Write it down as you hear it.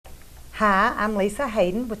Hi, I'm Lisa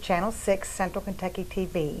Hayden with Channel 6 Central Kentucky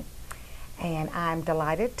TV, and I'm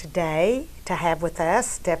delighted today to have with us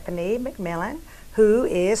Stephanie McMillan, who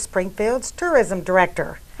is Springfield's Tourism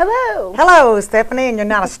Director. Hello. Hello, Stephanie, and you're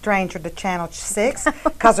not a stranger to Channel 6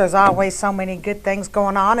 because there's always so many good things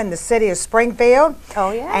going on in the city of Springfield.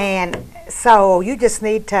 Oh, yeah. And so you just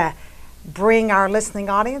need to bring our listening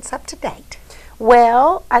audience up to date.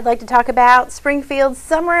 Well, I'd like to talk about Springfield's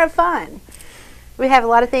Summer of Fun. We have a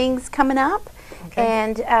lot of things coming up,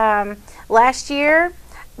 and last year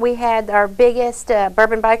we had our biggest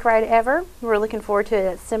bourbon bike ride ever. We're looking forward to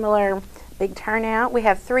a similar big turnout. We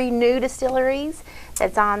have 3 new distilleries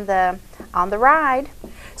that's on the ride.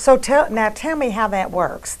 So tell me how that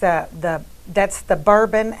works. That's the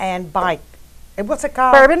bourbon and bike. What's it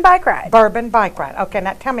called? Bourbon bike ride. Bourbon bike ride. Okay,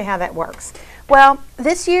 now tell me how that works. Well,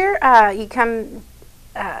 this year you come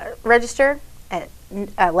register at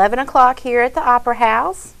 11 o'clock here at the Opera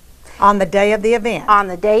House. On the day of the event? On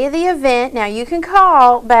the day of the event. Now, you can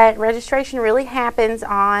call, but registration really happens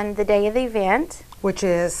on the day of the event. Which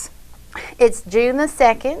is? It's June the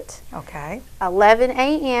 2nd. Okay. 11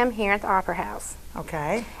 a.m. here at the Opera House.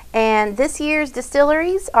 Okay. And this year's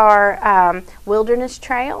distilleries are Wilderness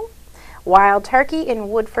Trail, Wild Turkey, and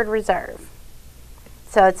Woodford Reserve.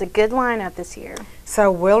 So it's a good lineup this year. So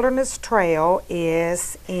Wilderness Trail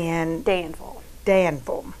is in? Danville.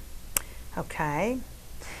 Danville. Okay.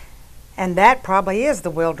 And that probably is the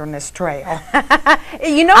Wilderness Trail.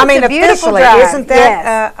 You know, it's a beautiful drive. Isn't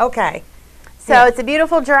that? Yes. Okay. So yeah. It's a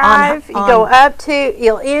beautiful drive. You go up to,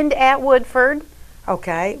 you'll end at Woodford.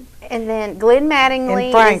 Okay. And then Glenn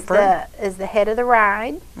Mattingly is the head of the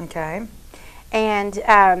ride. Okay.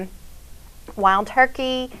 And Wild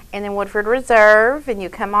Turkey, and then Woodford Reserve, and you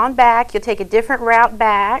come on back. You'll take a different route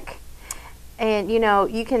back. And, you know,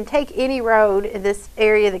 you can take any road in this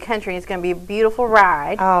area of the country. It's going to be a beautiful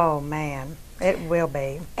ride. Oh, man. It will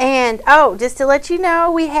be. And, oh, just to let you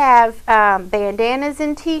know, we have bandanas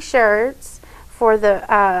and T-shirts for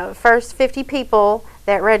the first 50 people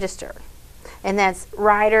that register. And that's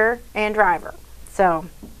rider and driver. So,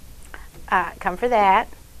 come for that.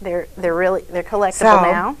 They're collectible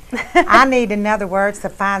now. I need, in other words, to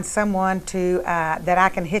find someone that I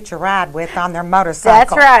can hitch a ride with on their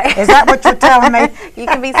motorcycle. That's right. Is that what you're telling me? You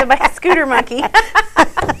can be somebody's scooter monkey.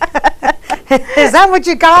 Is that what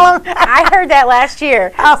you call them? I heard that last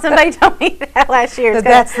year. Oh. Somebody told me that last year.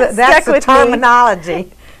 That's the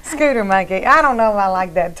terminology. Scooter monkey. I don't know if I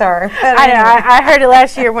like that term. I know. I heard it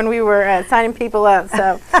last year when we were signing people up,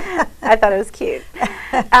 so I thought it was cute.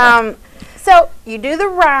 So you do the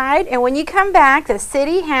ride, and when you come back, the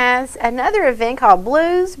city has another event called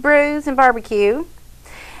Blues, Brews, and Barbecue.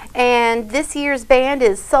 And this year's band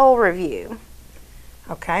is Soul Review.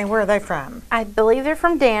 Okay, where are they from? I believe they're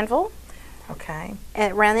from Danville. Okay.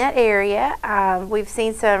 And around that area. We've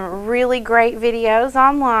seen some really great videos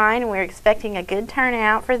online, and we're expecting a good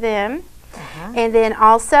turnout for them. And then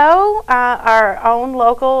also our own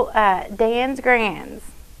local Dan's Grands.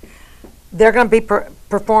 They're going to be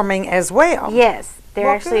performing as well. Yes,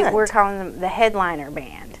 they're good. We're calling them the headliner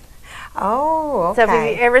band. Oh, okay. So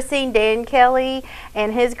if you've ever seen Dan Kelly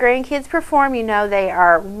and his grandkids perform, you know they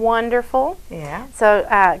are wonderful. Yeah.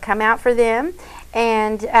 So come out for them.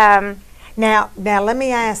 And now let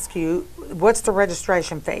me ask you, what's the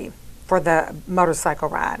registration fee for the motorcycle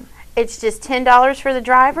ride? It's just $10 for the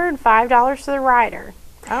driver and $5 for the rider.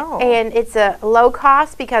 Oh. And it's a low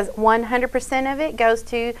cost because 100% of it goes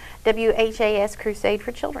to WHAS Crusade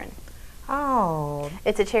for Children. Oh.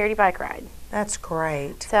 It's a charity bike ride. That's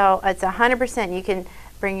great. So it's 100%. You can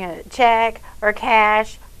bring a check or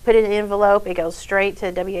cash, put it in an envelope, it goes straight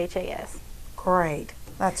to WHAS. Great.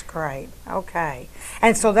 That's great. Okay.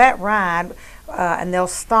 And so that ride, and they'll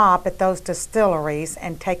stop at those distilleries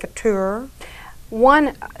and take a tour?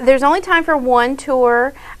 There's only time for one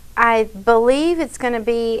tour. I believe it's going to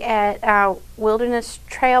be at Wilderness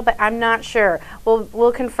Trail, but I'm not sure.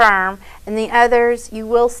 We'll confirm. And the others, you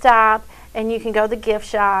will stop, and you can go to the gift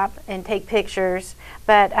shop and take pictures.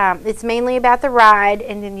 But it's mainly about the ride,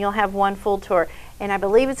 and then you'll have one full tour. And I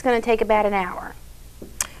believe it's going to take about an hour.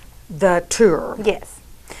 The tour? Yes.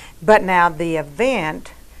 But now the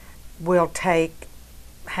event will take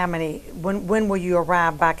how many, when will you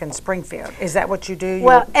arrive back in Springfield? Is that what you do?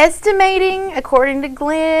 Well, estimating, according to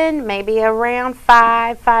Glenn, maybe around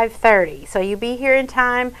 5:30. So you'll be here in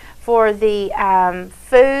time for the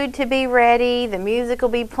food to be ready, the music will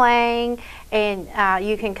be playing, and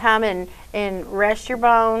you can come and rest your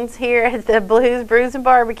bones here at the Blues, Brews, and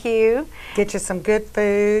Barbecue. Get you some good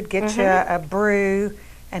food, get you a brew,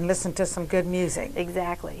 and listen to some good music.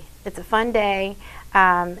 Exactly. It's a fun day.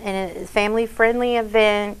 and it's a family-friendly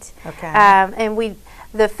event. Okay. And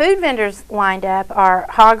the food vendors lined up are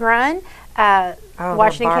Hog Run,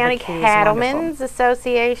 Washington County Cattlemen's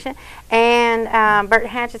Association, and Bert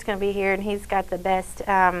Hatch is going to be here, and he's got the best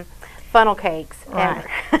funnel cakes ever.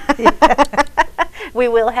 We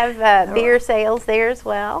will have beer sales there as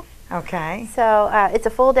well. Okay. So it's a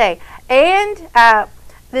full day, and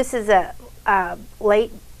this is a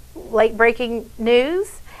late breaking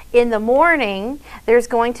news. In the morning, there's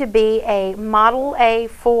going to be a Model A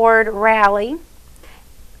Ford rally,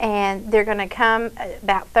 and they're going to come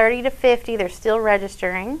about 30 to 50. They're still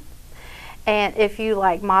registering, and if you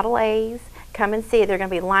like Model A's, come and see it. They're going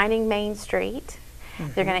to be lining Main Street.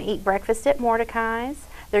 They're going to eat breakfast at Mordecai's.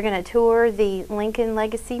 They're going to tour the Lincoln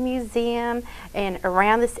Legacy Museum, and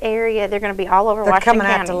around this area, they're going to be all over Washington County. They're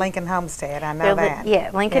coming out to Lincoln Homestead, I know that.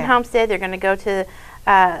 Yeah, Lincoln Homestead. They're going to go to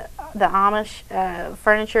the Amish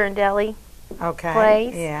Furniture and Deli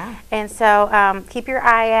place. Yeah. And so keep your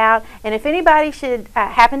eye out. And if anybody should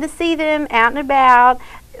happen to see them out and about,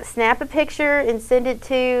 snap a picture and send it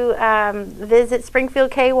to visit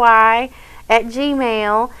Springfield KY at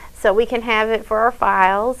Gmail so we can have it for our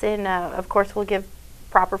files. And of course, we'll give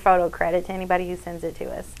proper photo credit to anybody who sends it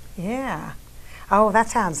to us. Yeah. Oh, that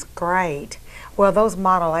sounds great. Well, those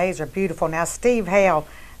Model A's are beautiful. Now, Steve Hale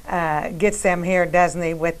gets them here, doesn't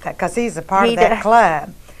he? Because he's a part of that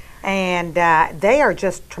club, and they are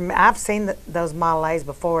just. I've seen those Model A's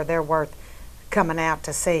before. They're worth coming out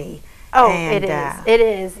to see. Oh, and, it is. It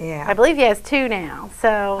is. Yeah. I believe he has 2 now. So.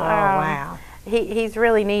 Oh wow. He's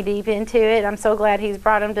really knee deep into it. I'm so glad he's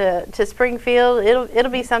brought him to Springfield.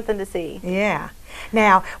 It'll be something to see. Yeah.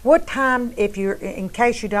 Now, what time, in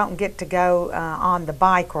case you don't get to go on the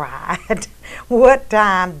bike ride, what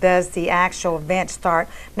time does the actual event start?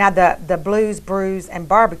 Now, the Blues, Brews, and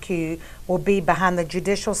Barbecue will be behind the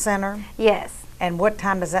Judicial Center? Yes. And what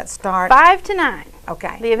time does that start? 5 to 9.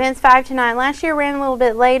 Okay. The event's 5 to 9. Last year ran a little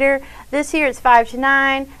bit later. This year it's 5 to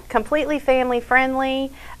 9. Completely family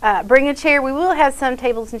friendly. Bring a chair. We will have some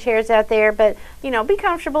tables and chairs out there, but be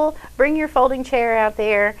comfortable. Bring your folding chair out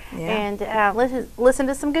there and listen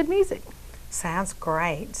to some good music. Sounds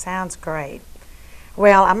great. Sounds great.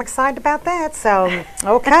 Well, I'm excited about that. So,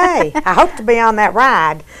 okay. I hope to be on that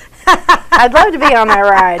ride. I'd love to be on that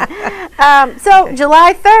ride. So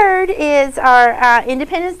July 3rd is our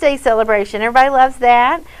Independence Day celebration. Everybody loves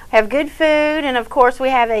that. We have good food, and of course we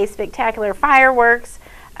have a spectacular fireworks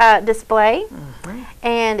display.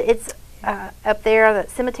 And it's up there on the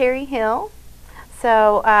Cemetery Hill.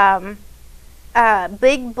 So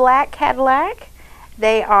Big Black Cadillac.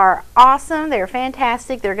 They are awesome. They're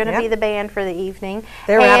fantastic. They're going to be the band for the evening.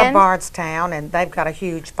 They're out of Bardstown, and they've got a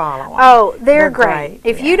huge following. Oh, they're great.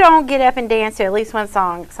 If you don't get up and dance to at least one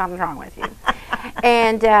song, something's wrong with you.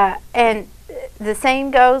 and the same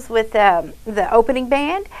goes with the opening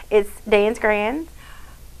band. It's Dance Grand.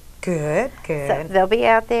 Good. So they'll be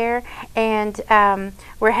out there, and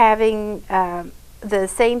we're having the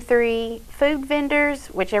same 3 food vendors,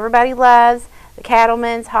 which everybody loves. The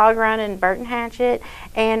Cattlemen's, Hog Run, and Burton Hatchet,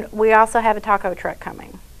 and we also have a taco truck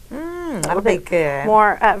coming. That'll be good.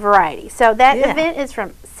 More variety. So that event is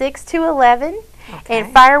from 6 to 11,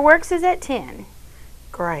 and fireworks is at 10.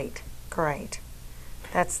 Great.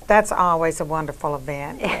 That's always a wonderful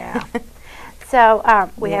event. Yeah. So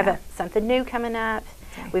we have something new coming up.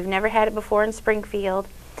 Okay. We've never had it before in Springfield,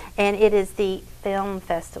 and it is the Film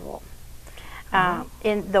Festival.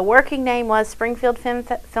 In the working name was Springfield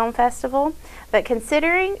Film Festival, but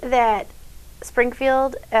considering that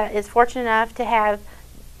Springfield is fortunate enough to have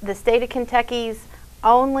the state of Kentucky's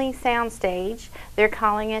only soundstage, they're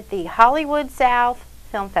calling it the Hollywood South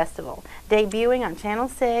Film Festival, debuting on Channel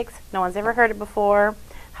 6. No one's ever heard it before.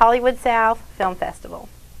 Hollywood South Film Festival.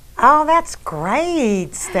 Oh, that's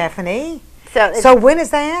great, Stephanie. So when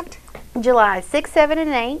is that? July 6, 7, and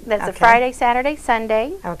 8. That's a Friday, Saturday,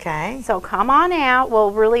 Sunday. Okay. So come on out.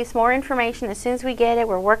 We'll release more information as soon as we get it.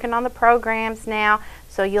 We're working on the programs now,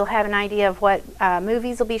 so you'll have an idea of what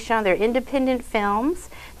movies will be shown. They're independent films.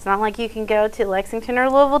 It's not like you can go to Lexington or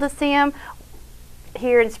Louisville to see them.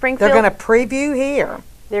 Here in Springfield, they're going to preview here.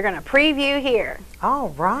 They're going to preview here. All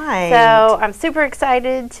right. So I'm super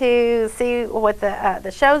excited to see what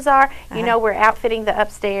the shows are. You know, we're outfitting the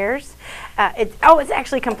upstairs. It's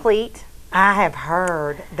actually complete. I have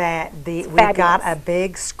heard that we've got a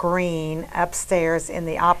big screen upstairs in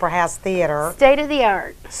the Opera House Theater. State of the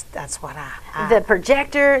art. That's what the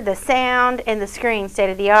projector, the sound, and the screen, state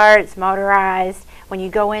of the art. It's motorized. When you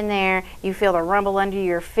go in there, you feel the rumble under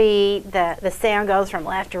your feet. The sound goes from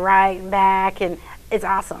left to right and back, and it's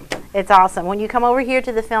awesome. It's awesome. When you come over here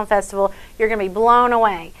to the film festival, you're going to be blown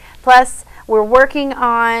away. Plus, we're working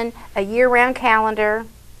on a year-round calendar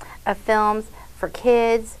of films for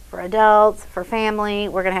kids, for adults, for family.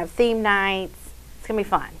 We're going to have theme nights. It's going to be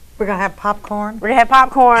fun. We're going to have popcorn. We're going to have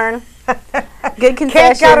popcorn. Good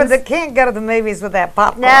concessions. Can't go to the movies without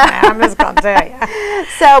popcorn. No. Now, I'm just going to tell you.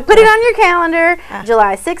 So put it on your calendar,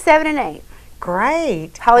 July 6, 7, and 8.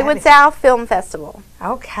 Great. Hollywood South Film Festival.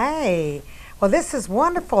 Okay. Well, this is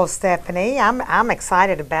wonderful, Stephanie. I'm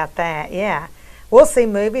excited about that. Yeah. We'll see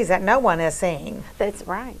movies that no one has seen. That's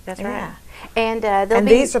right. That's Yeah. right. And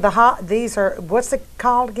these are what's it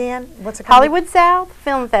called again? What's it called? Hollywood South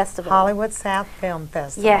Film Festival. Hollywood South Film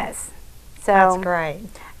Festival. Yes. So That's great.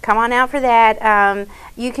 come on out for that.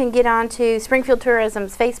 You can get onto Springfield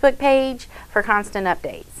Tourism's Facebook page for constant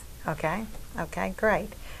updates. Okay. Okay, great.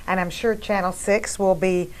 And I'm sure Channel 6 will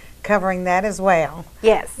be covering that as well.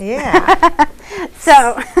 Yes. Yeah.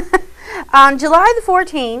 So on July the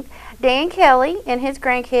 14th, Dan Kelly and his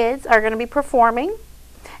grandkids are going to be performing,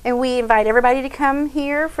 and we invite everybody to come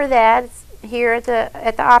here for that. It's here at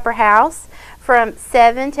the Opera House from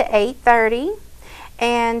 7 to 8:30,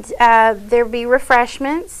 and there'll be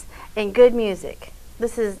refreshments and good music.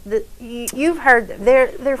 This is you've heard them. They're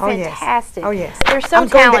fantastic. Oh yes. They're so I'm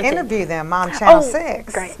talented. going to interview them on Channel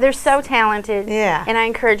 6. Great. They're so talented. Yeah. And I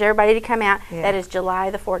encourage everybody to come out. Yeah. That is July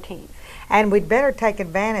the 14th. And we'd better take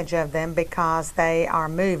advantage of them because they are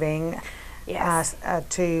moving Yes.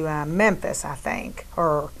 to Memphis, I think,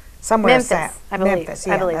 or somewhere Memphis, south. I believe. Memphis,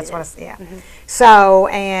 yeah, I believe that's it what is. yeah. So,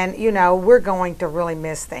 and we're going to really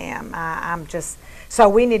miss them. So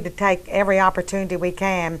we need to take every opportunity we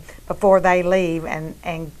can before they leave and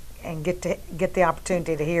get the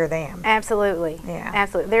opportunity to hear them. Absolutely. Yeah.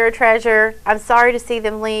 Absolutely. They're a treasure. I'm sorry to see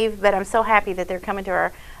them leave, but I'm so happy that they're coming to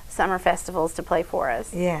our summer festivals to play for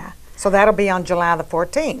us. Yeah. So that'll be on July the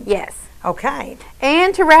 14th. Yes. Okay.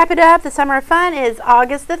 And to wrap it up, the Summer of Fun is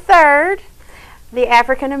August the 3rd, the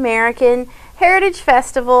African American Heritage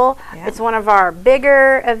Festival. Yeah. It's one of our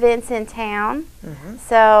bigger events in town.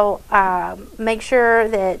 So make sure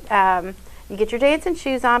that you get your dancing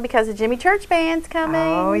shoes on because the Jimmy Church Band's coming.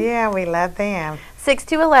 Oh yeah, we love them. 6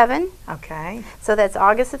 to 11. Okay. So that's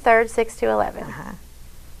August the 3rd, 6 to 11.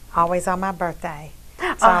 Always on my birthday.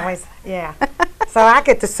 It's always, yeah. So I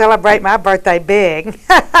get to celebrate my birthday big.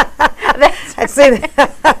 And see, the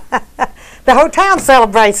whole town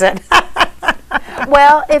celebrates it.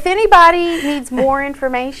 Well, if anybody needs more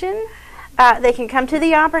information, they can come to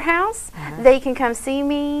the Opera House. They can come see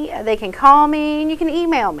me. They can call me, and you can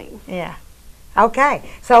email me. Yeah. Okay.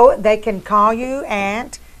 So they can call you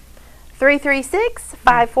at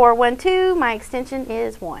 336-5412. My extension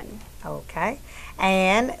is 1. okay,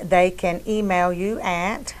 and they can email you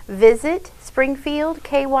at Visit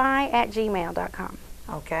springfieldky@gmail.com.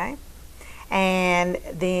 okay, and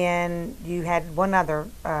then you had one other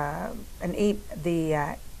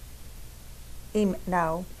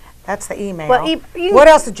no. That's the email. Well, what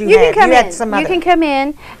else did you have? Can come you had in. some You other. can come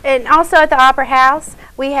in, and also at the Opera House,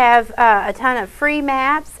 we have a ton of free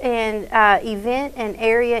maps and event and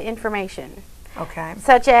area information. Okay.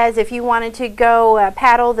 Such as if you wanted to go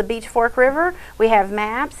paddle the Beach Fork River, we have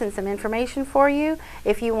maps and some information for you.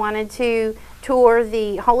 If you wanted to tour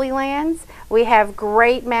the Holy Lands, we have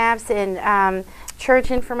great maps and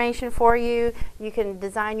church information for you. You can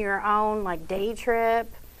design your own day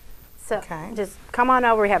trip. So just come on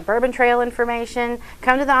over. We have Bourbon Trail information.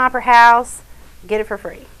 Come to the Opera House. Get it for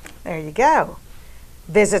free. There you go.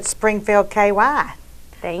 Visit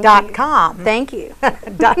SpringfieldKY.com. Thank you.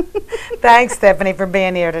 Thanks, Stephanie, for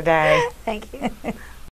being here today. Thank you.